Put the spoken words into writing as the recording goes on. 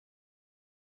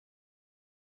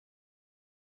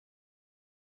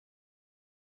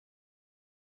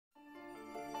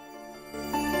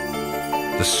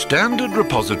The standard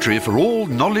repository for all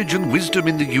knowledge and wisdom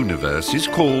in the universe is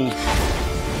called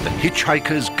The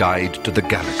Hitchhiker's Guide to the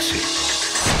Galaxy.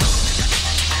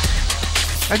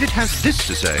 And it has this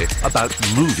to say about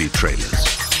movie trailers.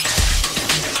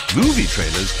 Movie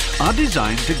trailers are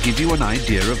designed to give you an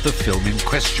idea of the film in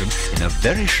question in a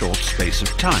very short space of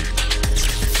time.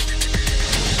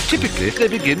 Typically, they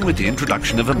begin with the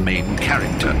introduction of a main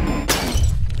character,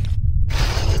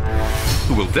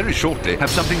 who will very shortly have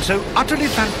something so utterly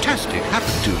fantastic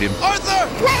happen to him, Arthur!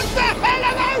 What the hell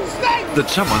are those things? that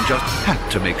someone just had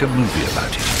to make a movie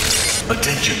about it.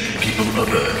 Attention, people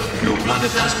of Earth. Your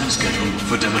planet has been scheduled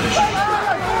for demolition.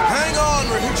 Hang on,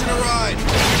 we're hitching a ride.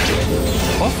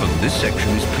 Often this section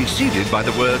is preceded by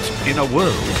the words, "in a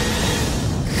world."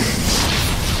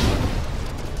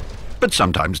 But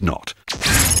sometimes not.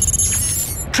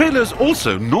 Trailers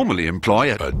also normally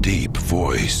employ A deep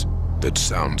voice that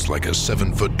sounds like a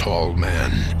 7-foot-tall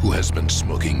man who has been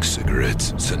smoking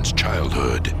cigarettes since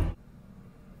childhood.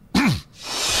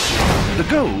 The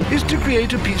goal is to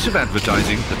create a piece of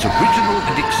advertising that's original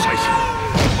and exciting,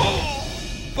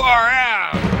 Far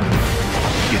out.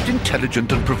 yet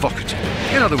intelligent and provocative.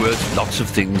 In other words, lots of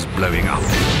things blowing up.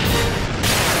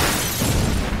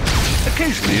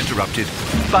 Occasionally interrupted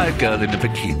by a girl in a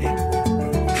bikini.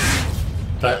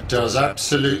 That does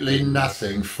absolutely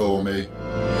nothing for me.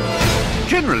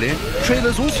 Generally,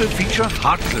 trailers also feature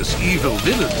heartless, evil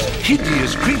villains,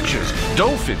 hideous creatures,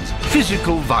 dolphins,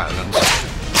 physical violence,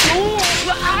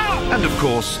 and of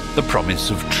course, the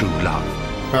promise of true love.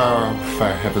 Oh,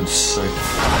 for heaven's sake.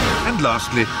 And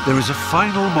lastly, there is a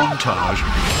final montage,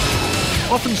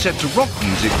 often set to rock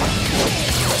music,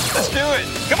 Let's do it.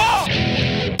 Come on.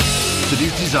 that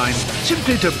is designed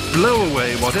simply to blow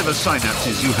away whatever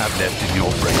synapses you have left in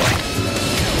your brain.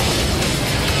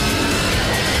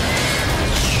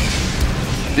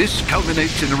 This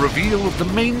culminates in a reveal of the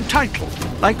main title,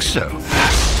 like so,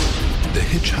 The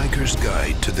Hitchhiker's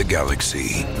Guide to the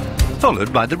Galaxy.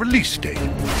 followed by the release date,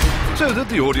 so that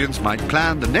the audience might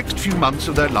plan the next few months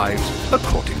of their lives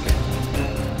accordingly.